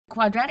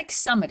quadratic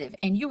summative,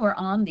 and you are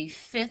on the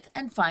fifth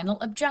and final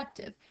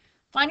objective,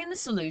 finding the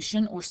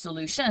solution or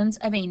solutions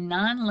of a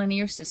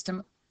nonlinear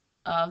system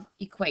of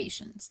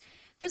equations.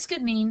 This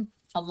could mean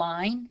a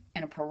line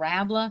and a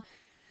parabola,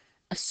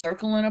 a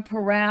circle and a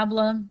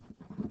parabola,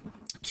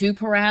 two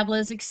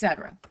parabolas,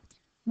 etc.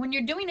 When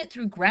you're doing it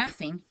through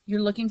graphing,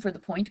 you're looking for the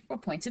point or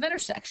points of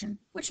intersection,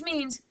 which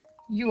means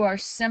you are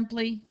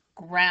simply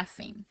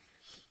graphing.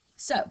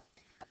 So,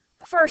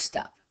 first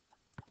up,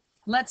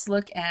 let's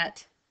look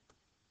at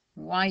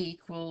y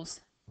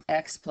equals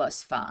x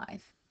plus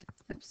 5.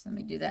 Oops, let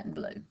me do that in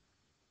blue.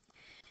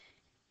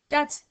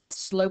 That's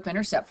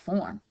slope-intercept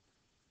form.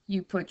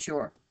 You put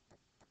your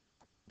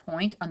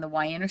point on the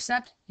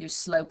y-intercept, your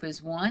slope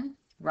is 1,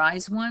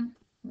 rise 1,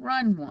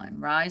 run 1,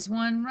 rise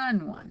 1,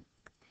 run 1.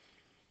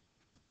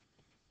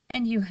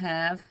 And you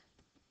have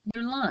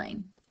your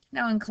line.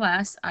 Now in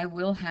class, I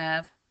will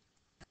have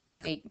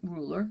a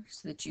ruler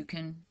so that you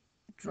can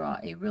draw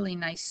a really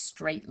nice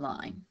straight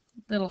line.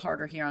 A little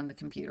harder here on the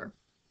computer.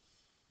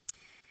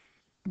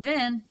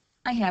 Then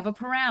I have a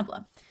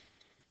parabola.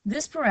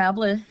 This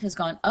parabola has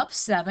gone up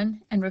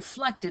 7 and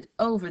reflected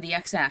over the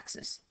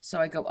x-axis. So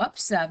I go up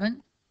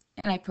 7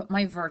 and I put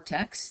my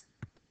vertex.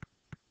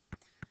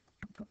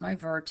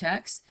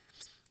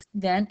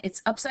 Then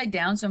it's upside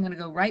down, so I'm going to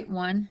go right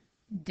 1,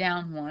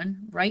 down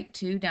 1, right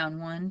 2, down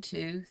 1,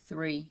 2,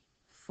 3,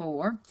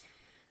 4.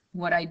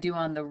 What I do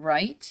on the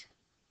right,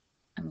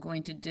 I'm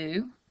going to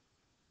do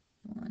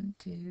 1,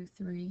 2,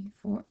 3,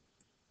 4.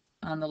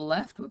 On the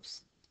left,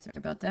 whoops, sorry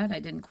about that,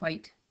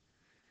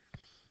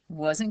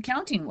 wasn't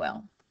counting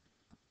well.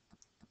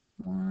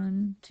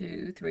 1,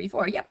 2, 3,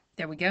 4. Yep,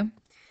 there we go.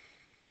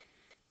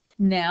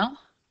 Now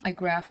I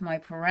graph my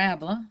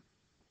parabola,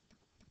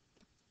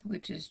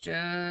 which is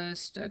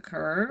just a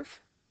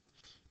curve.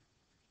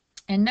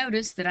 And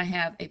notice that I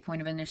have a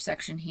point of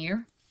intersection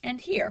here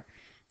and here.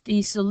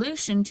 The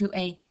solution to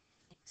a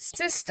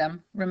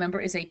system,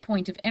 remember, is a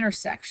point of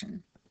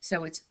intersection.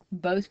 So it's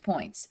both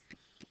points.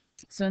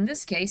 So in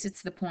this case,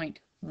 it's the point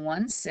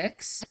 1,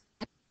 6.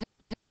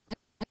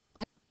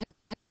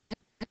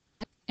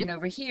 And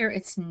over here,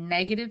 it's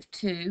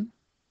 -2,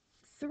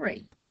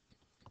 3.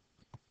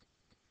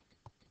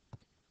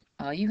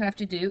 All you have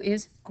to do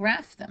is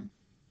graph them.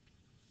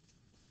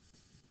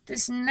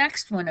 This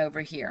next one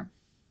over here,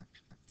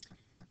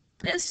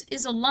 this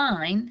is a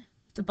line,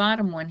 the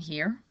bottom one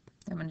here,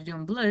 I'm going to do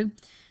in blue,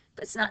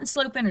 but it's not in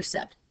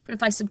slope-intercept. But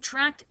if I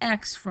subtract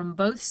x from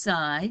both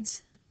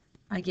sides,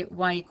 I get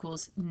y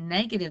equals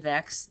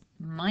 -x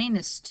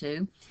minus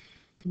 2.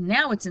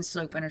 Now it's in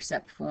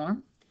slope-intercept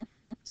form.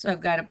 So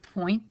I've got a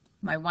point,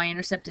 my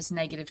y-intercept is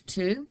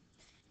 -2,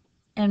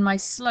 and my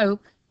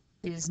slope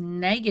is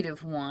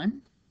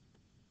 -1.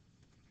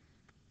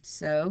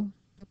 So,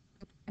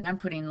 and I'm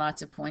putting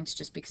lots of points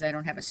just because I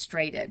don't have a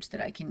straight edge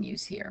that I can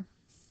use here.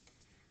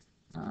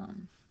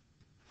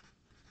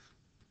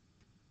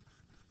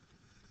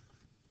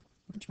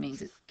 Which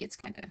means it gets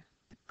kind of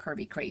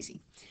curvy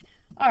crazy.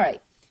 All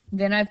right,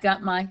 then I've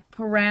got my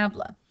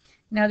parabola.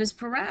 Now this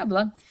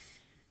parabola,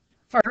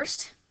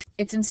 first,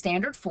 it's in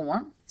standard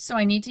form, so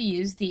I need to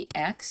use the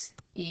x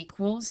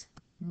equals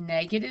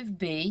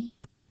 -b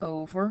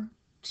over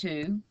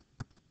 2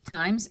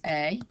 times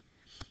a,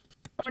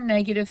 or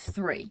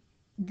 -3.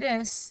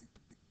 This,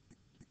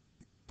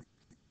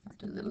 I'll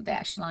do a little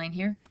dashed line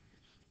here,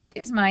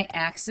 is my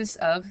axis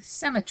of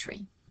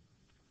symmetry.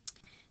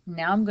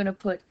 Now I'm going to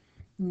put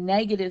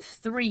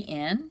 -3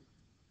 in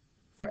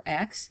for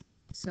x,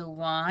 so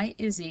y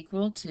is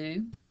equal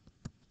to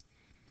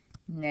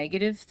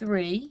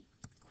 -3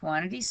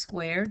 quantity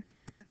squared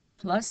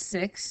plus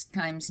 6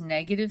 times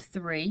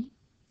 -3,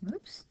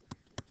 oops,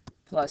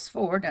 plus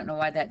 4, don't know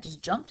why that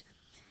just jumped.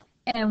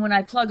 And when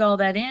I plug all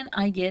that in,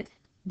 I get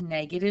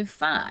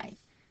 -5.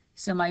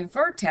 So my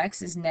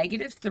vertex is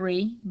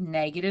 -3,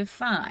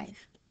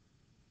 -5.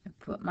 I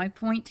put my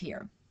point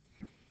here.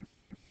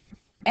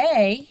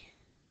 A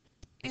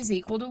is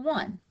equal to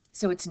 1.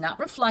 So it's not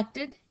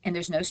reflected, and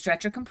there's no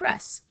stretch or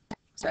compress.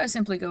 So I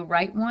simply go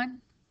right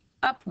 1,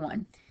 up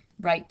 1,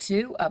 right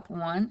 2, up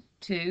 1,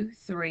 2,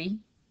 3,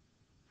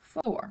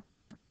 4.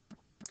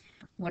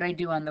 What I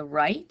do on the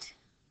right,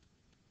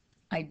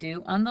 I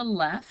do on the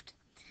left.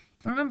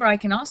 Remember, I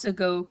can also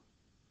go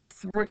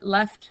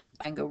left,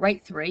 I can go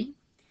right 3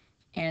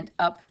 and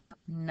up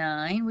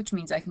 9, which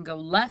means I can go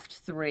left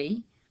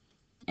 3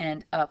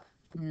 and up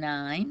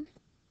 9.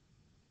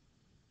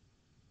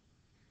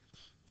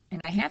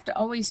 And I have to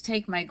always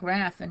take my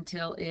graph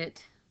until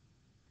it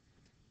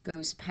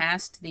goes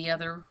past the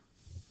other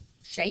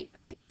shape.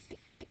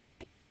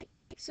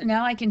 So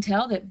now I can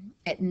tell that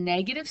at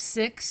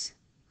 -6,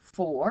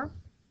 4,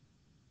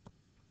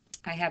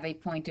 I have a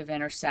point of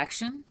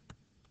intersection.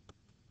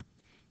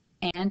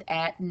 And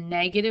at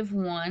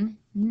 -1,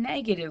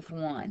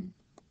 -1,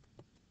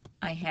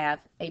 I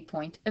have a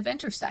point of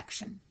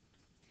intersection.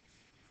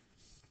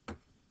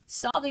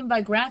 Solving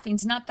by graphing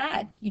is not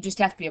bad. You just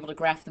have to be able to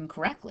graph them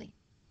correctly.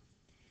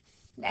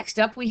 Next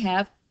up, we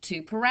have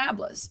two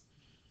parabolas.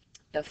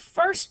 The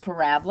first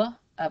parabola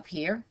up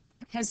here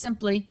has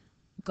simply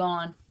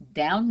gone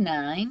down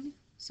 9,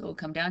 so we'll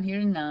come down here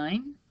to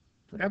 9,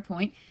 put our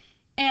point,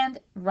 and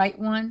right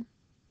 1,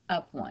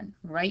 up 1,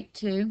 right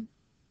 2,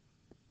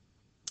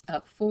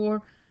 up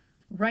 4,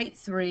 right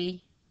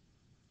 3,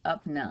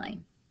 up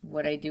 9.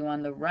 What I do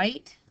on the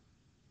right,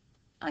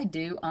 I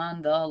do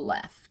on the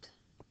left.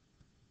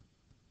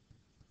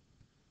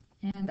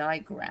 And I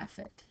graph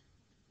it.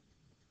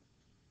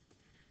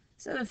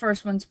 So the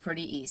first one's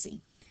pretty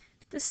easy.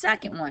 The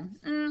second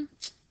one,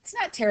 it's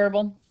not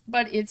terrible,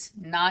 but it's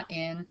not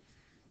in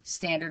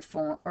standard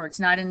form, or it's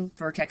not in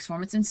vertex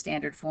form, it's in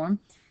standard form.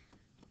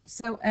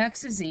 So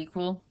x is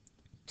equal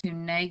to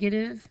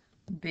negative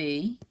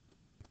b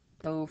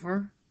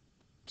over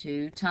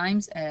 2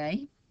 times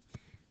a.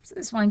 So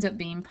this winds up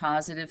being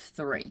positive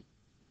 3.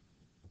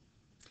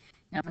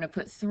 Now I'm going to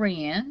put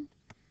 3 in.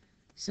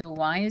 So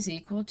y is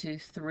equal to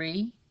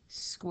 3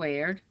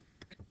 squared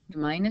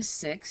minus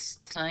 6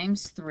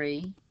 times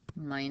 3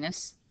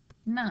 minus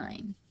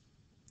 9.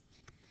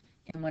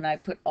 And when I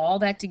put all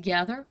that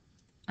together,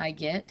 I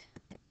get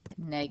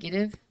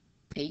negative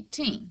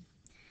 18.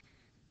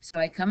 So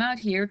I come out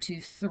here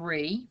to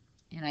 3,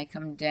 and I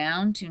come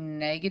down to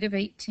negative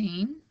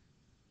 18,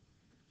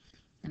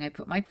 and I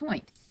put my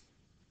point.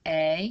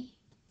 A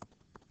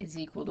is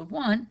equal to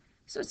 1,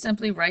 so it's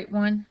simply right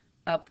 1,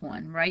 up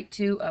 1, right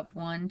 2, up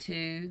 1,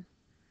 2,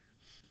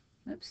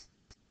 oops,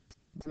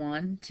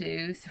 1,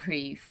 2,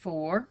 3,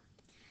 4,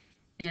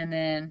 and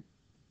then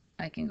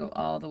I can go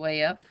all the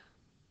way up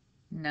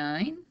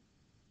 9.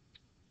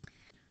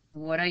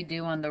 What I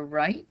do on the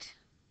right,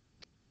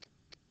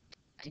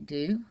 I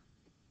do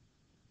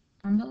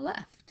on the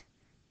left.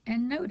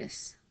 And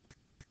notice,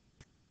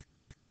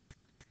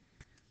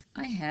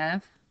 I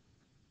have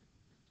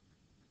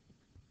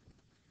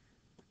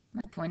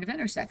my point of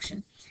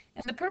intersection.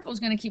 And the purple is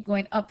going to keep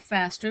going up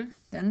faster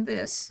than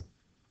this.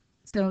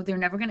 So they're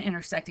never going to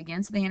intersect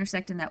again. So they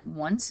intersect in that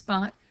one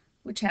spot,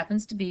 which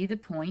happens to be the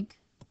point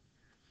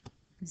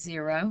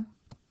 0,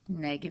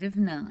 negative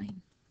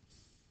 9.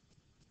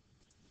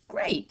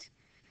 Great.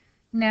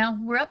 Now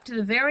we're up to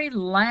the very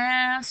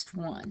last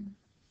one.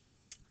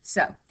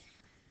 So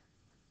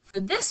for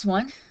this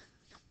one,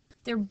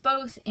 they're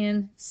both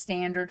in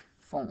standard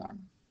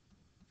form.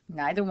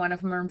 Neither one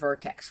of them are in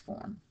vertex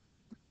form.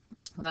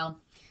 Well,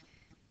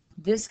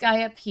 this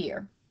guy up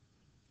here,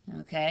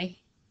 okay,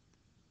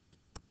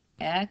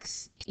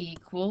 x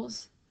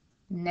equals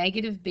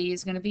negative b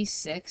is going to be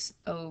 6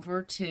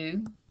 over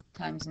 2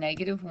 times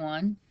negative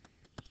 1.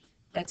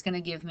 That's going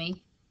to give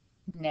me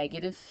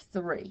negative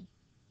 3.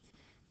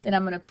 Then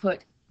I'm going to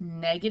put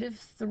negative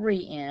 3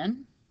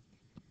 in.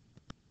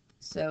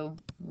 So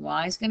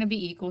y is going to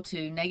be equal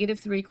to negative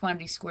 3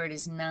 quantity squared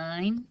is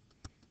 9.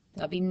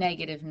 That'll be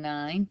negative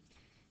 9.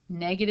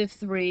 Negative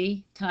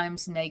 3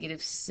 times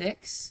negative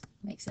 6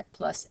 makes that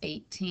plus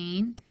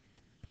 18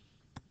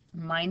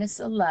 minus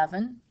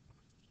 11.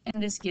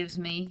 And this gives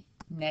me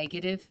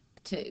negative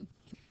 2.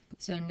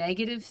 So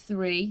negative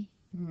 3,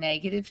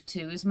 negative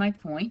 2 is my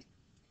point.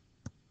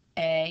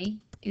 A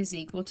is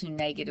equal to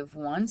negative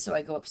 1, so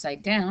I go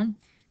upside down.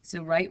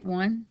 So right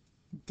 1,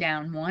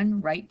 down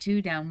 1, right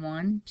 2, down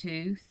 1,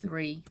 2,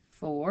 3,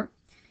 4.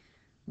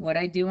 What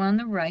I do on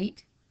the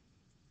right,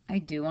 I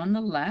do on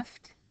the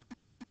left,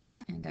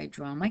 and I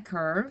draw my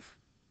curve.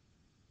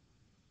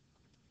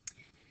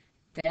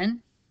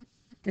 Then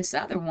this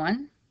other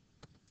one,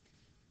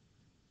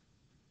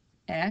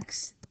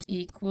 x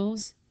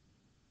equals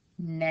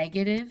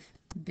negative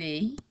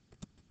b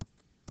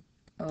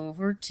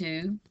over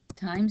 2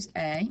 times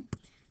a.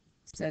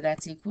 So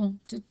that's equal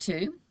to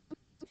 2.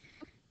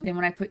 Then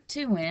when I put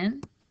 2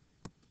 in,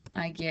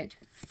 I get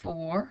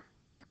 4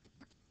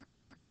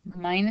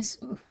 minus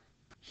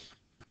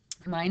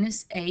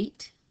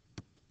 8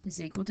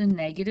 is equal to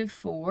negative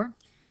 4.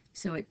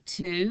 So at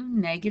 2,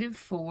 negative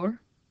 4,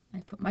 I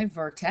put my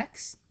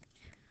vertex.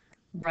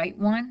 Right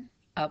 1,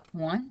 up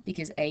 1,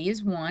 because a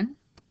is 1.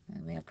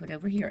 I put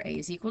over here, a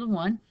is equal to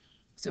 1.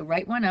 So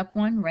right 1, up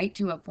 1, right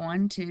 2, up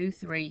 1, 2,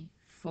 3,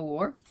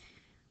 4.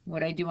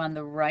 What I do on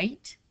the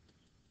right,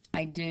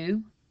 I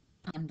do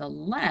on the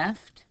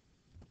left.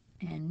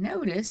 And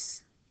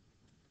notice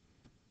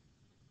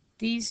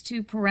these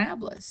two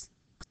parabolas,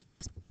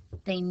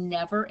 they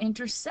never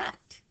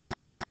intersect.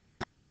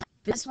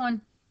 This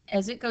one,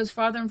 as it goes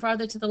farther and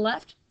farther to the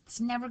left,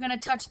 it's never going to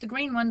touch the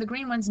green one. The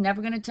green one's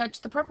never going to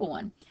touch the purple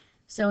one.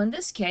 So in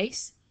this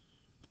case,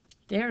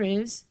 there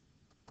is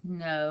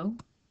no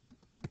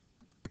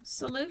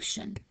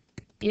solution.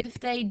 If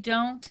they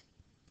don't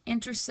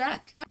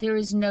intersect, there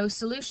is no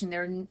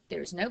solution.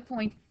 There's no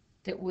point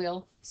that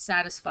will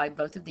satisfy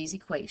both of these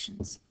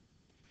equations.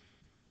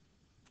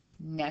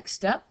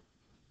 Next up,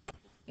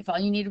 if all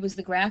you needed was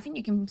the graphing,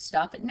 you can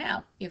stop it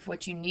now. If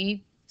what you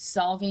need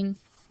solving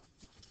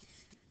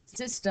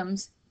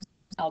systems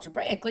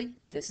algebraically,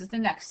 this is the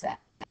next step.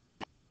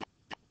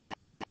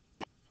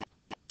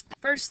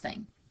 First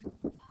thing.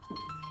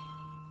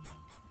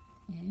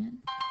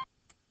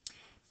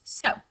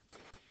 So,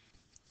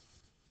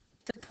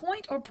 the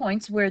point or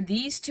points where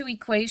these two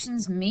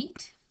equations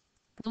meet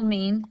will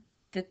mean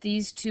that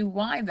these two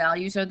y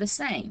values are the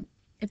same.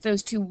 If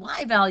those two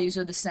y values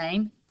are the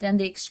same, then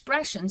the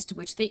expressions to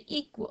which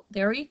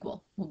they're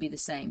equal will be the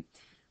same,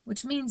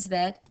 which means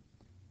that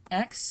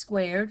x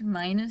squared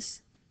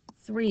minus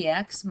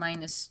 3x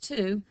minus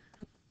 2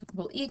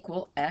 will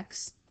equal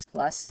x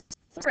plus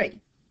 3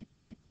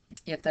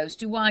 if those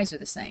two y's are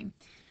the same.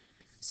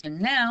 So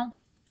now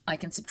I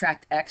can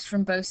subtract x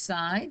from both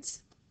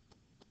sides,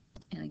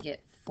 and I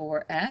get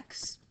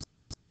 4x.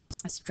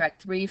 I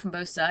subtract 3 from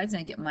both sides,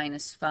 and I get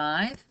minus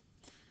 5.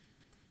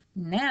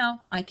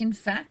 Now I can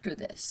factor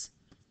this.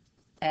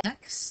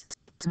 X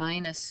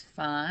minus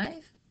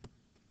 5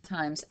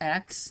 times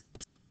x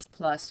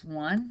plus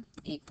 1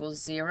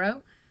 equals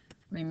 0.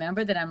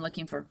 Remember that I'm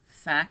looking for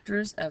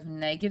factors of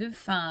negative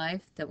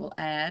 5 that will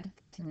add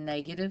to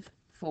negative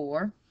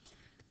 4.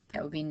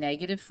 That would be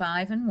negative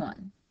 5 and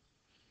 1.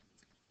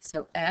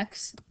 So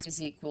x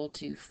is equal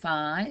to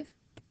 5.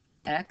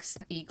 X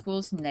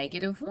equals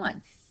negative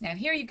 1. Now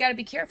here you've got to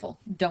be careful.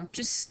 Don't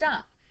just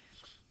stop.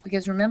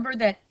 Because remember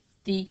that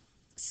the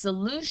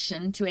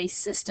solution to a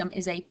system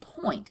is a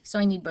point. So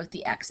I need both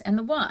the x and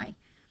the y.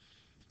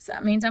 So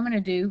that means I'm going to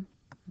do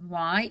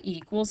y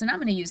equals, and I'm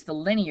going to use the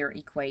linear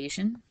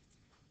equation,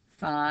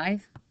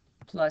 5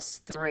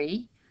 plus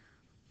 3,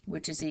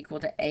 which is equal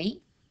to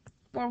 8,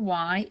 or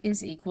y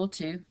is equal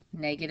to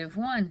negative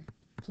 1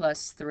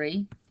 plus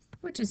 3,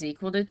 which is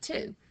equal to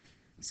 2.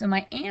 So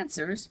my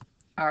answers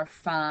are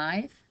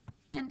 5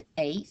 and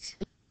 8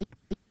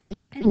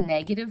 and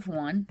negative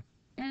 1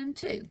 and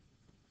 2.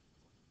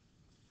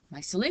 My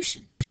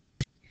solution.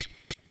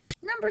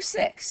 Number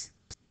 6.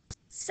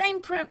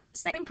 Same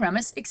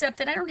premise, except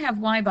that I don't have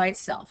y by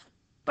itself.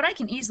 But I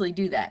can easily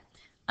do that.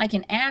 I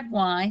can add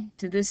y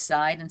to this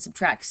side and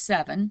subtract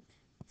 7,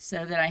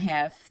 so that I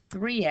have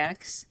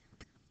 3x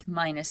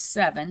minus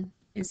 7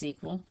 is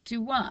equal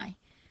to y.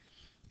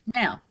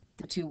 Now,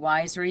 the two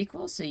y's are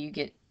equal, so you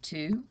get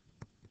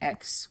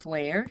 2x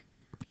squared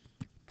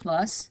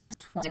plus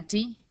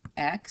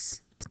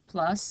 20x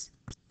plus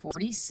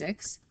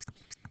 46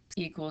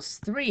 equals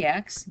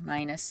 3x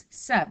minus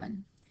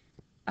 7.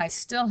 I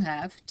still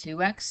have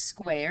 2x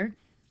squared.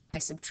 I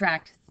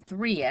subtract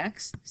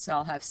 3x, so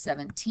I'll have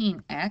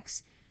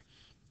 17x.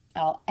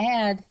 I'll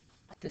add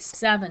the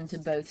 7 to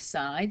both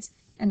sides,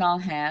 and I'll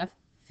have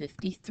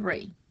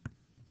 53.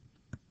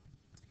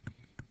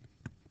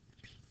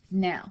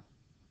 Now,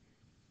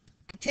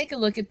 I take a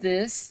look at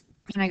this,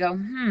 and I go,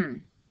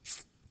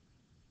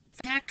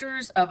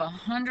 factors of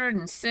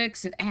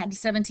 106 and add to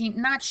 17,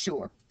 not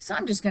sure. So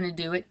I'm just going to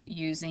do it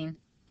using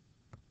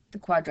the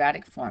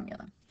quadratic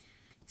formula.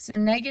 So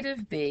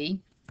negative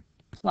b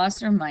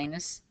plus or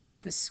minus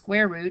the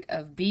square root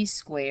of b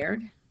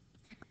squared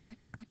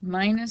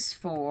minus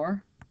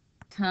 4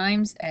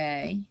 times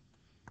a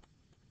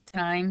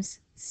times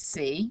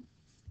c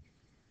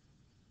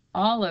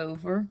all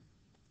over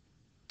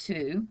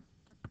 2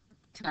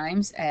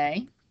 times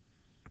a.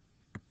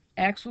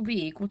 X will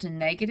be equal to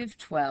negative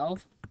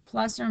 12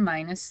 plus or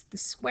minus the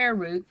square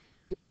root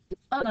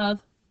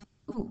of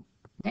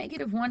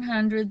negative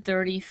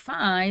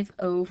 135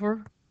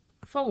 over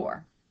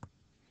 4.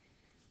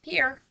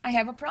 Here I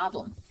have a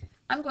problem.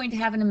 I'm going to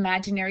have an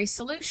imaginary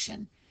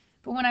solution.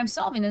 But when I'm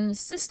solving in the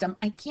system,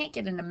 I can't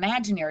get an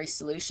imaginary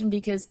solution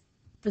because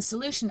the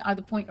solution are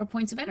the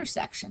points of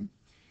intersection.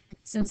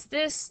 Since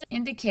this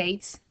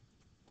indicates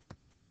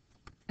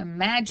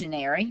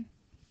imaginary,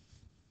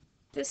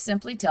 this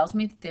simply tells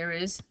me that there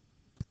is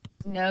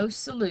no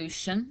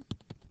solution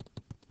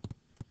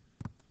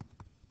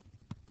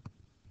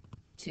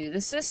to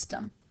the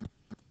system.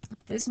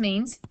 This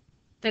means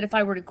that if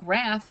I were to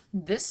graph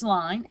this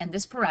line and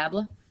this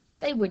parabola,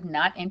 they would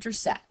not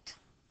intersect.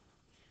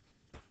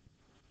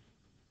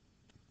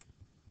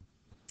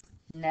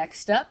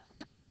 Next up,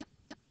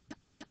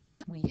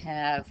 we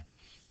have,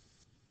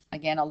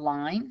 again, a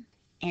line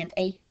and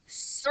a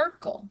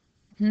circle.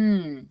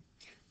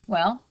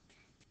 Well,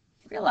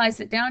 realize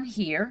that down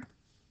here,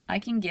 I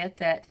can get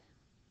that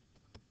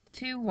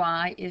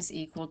 2y is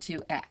equal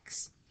to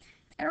x.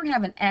 I don't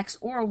have an x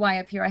or a y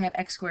up here. I have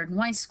x squared and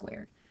y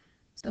squared.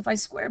 So if I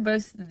square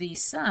both of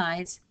these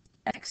sides,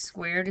 x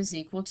squared is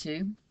equal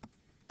to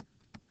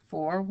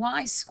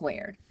 4y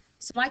squared.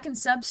 So I can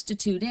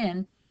substitute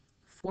in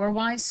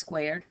 4y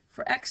squared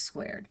for x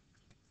squared.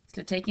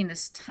 So taking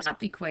this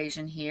top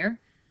equation here,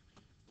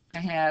 I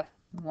have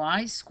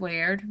y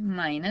squared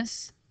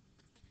minus,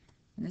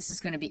 and this is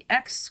going to be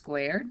x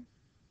squared,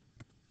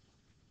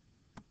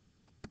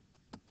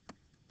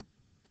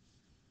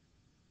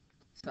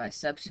 so I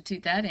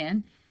substitute that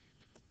in,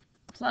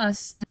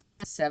 plus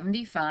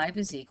 75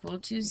 is equal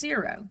to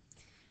 0.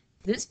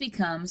 This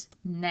becomes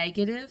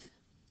negative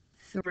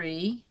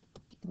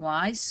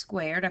 3y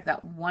squared. I've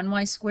got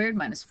 1y squared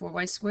minus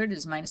 4y squared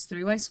is minus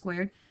 3y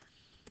squared,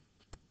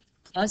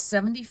 plus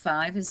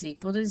 75 is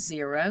equal to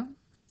 0.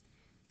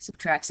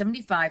 Subtract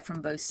 75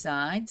 from both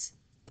sides.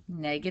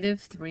 Negative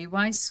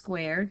 3y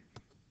squared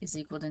is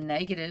equal to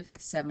negative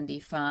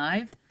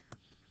 75.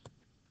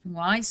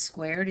 Y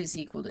squared is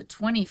equal to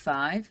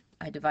 25.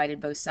 I divided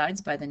both sides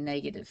by the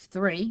negative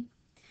 3.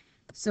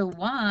 So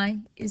y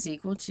is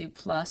equal to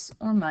plus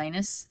or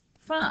minus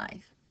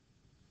 5.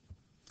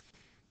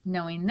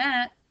 Knowing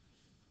that,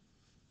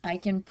 I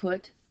can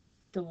put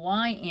the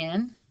y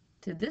in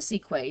to this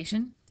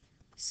equation.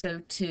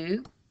 So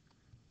 2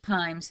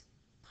 times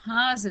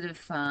positive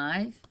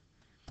 5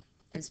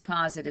 is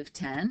positive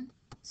 10.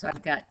 So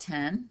I've got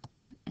 10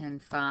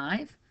 and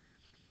 5.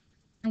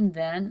 And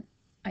then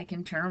I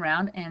can turn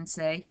around and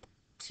say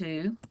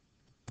 2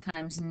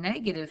 times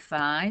negative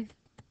 5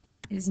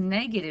 is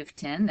negative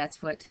 10.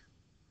 That's what,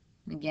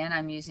 again,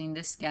 I'm using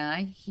this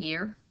guy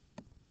here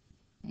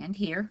and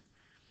here.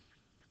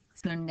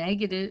 So the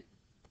negative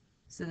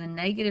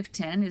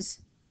 10 is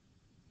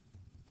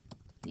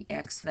the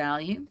x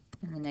value,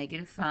 and the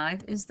negative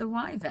 5 is the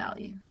y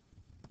value.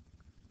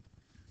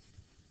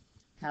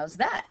 How's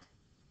that?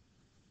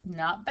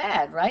 Not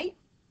bad, right?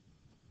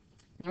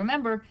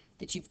 Remember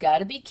that you've got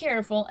to be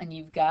careful and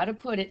you've got to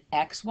put it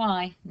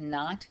xy,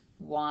 not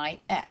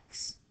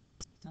yx.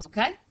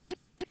 Okay?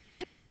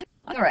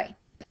 All right.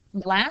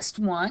 Last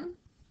one.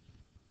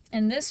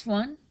 And this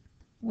one,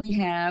 we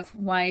have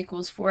y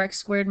equals 4x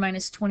squared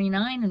minus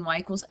 29 and y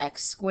equals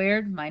x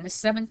squared minus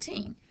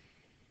 17.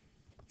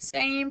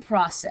 Same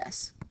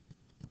process.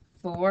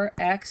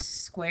 4x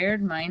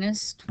squared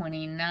minus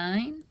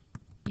 29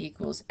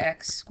 equals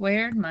x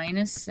squared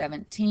minus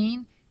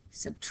 17.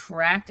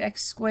 Subtract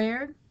x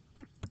squared,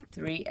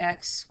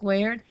 3x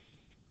squared,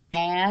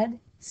 add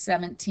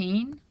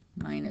 17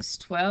 minus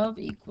 12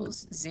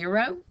 equals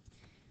 0.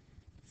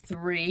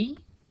 3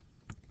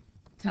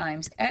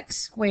 times x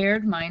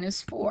squared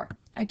minus 4.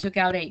 I took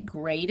out a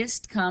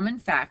greatest common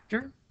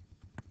factor,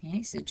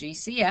 okay, so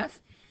GCF.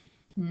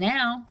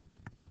 Now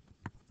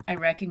I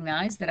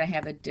recognize that I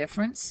have a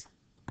difference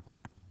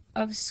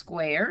of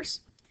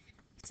squares.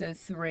 So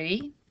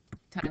 3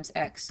 times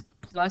x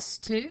plus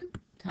 2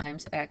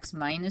 times x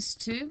minus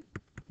 2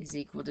 is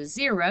equal to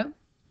 0.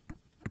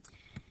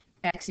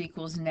 X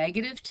equals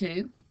negative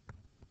 2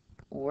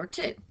 or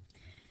 2.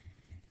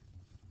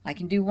 I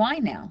can do y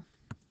now.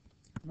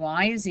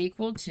 Y is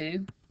equal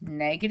to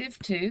negative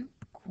 2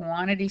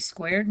 quantity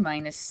squared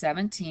minus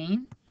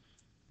 17.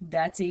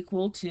 That's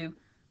equal to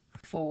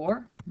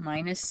 4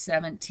 minus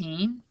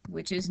 17,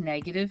 which is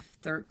negative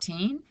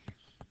 13.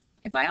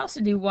 If I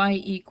also do y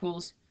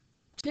equals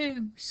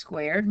 2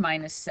 squared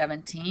minus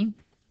 17,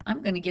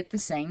 I'm going to get the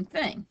same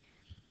thing.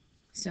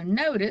 So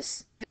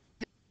notice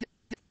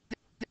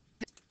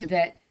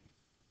that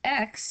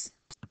x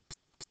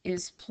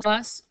is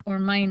plus or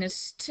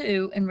minus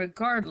 2, and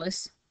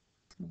regardless,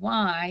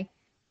 y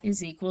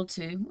is equal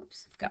to,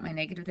 oops, I've got my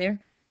negative there,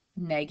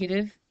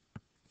 negative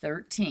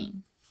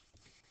 13.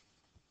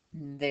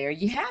 There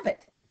you have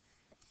it.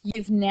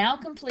 You've now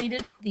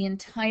completed the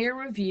entire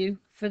review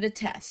for the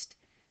test.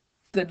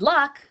 Good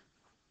luck!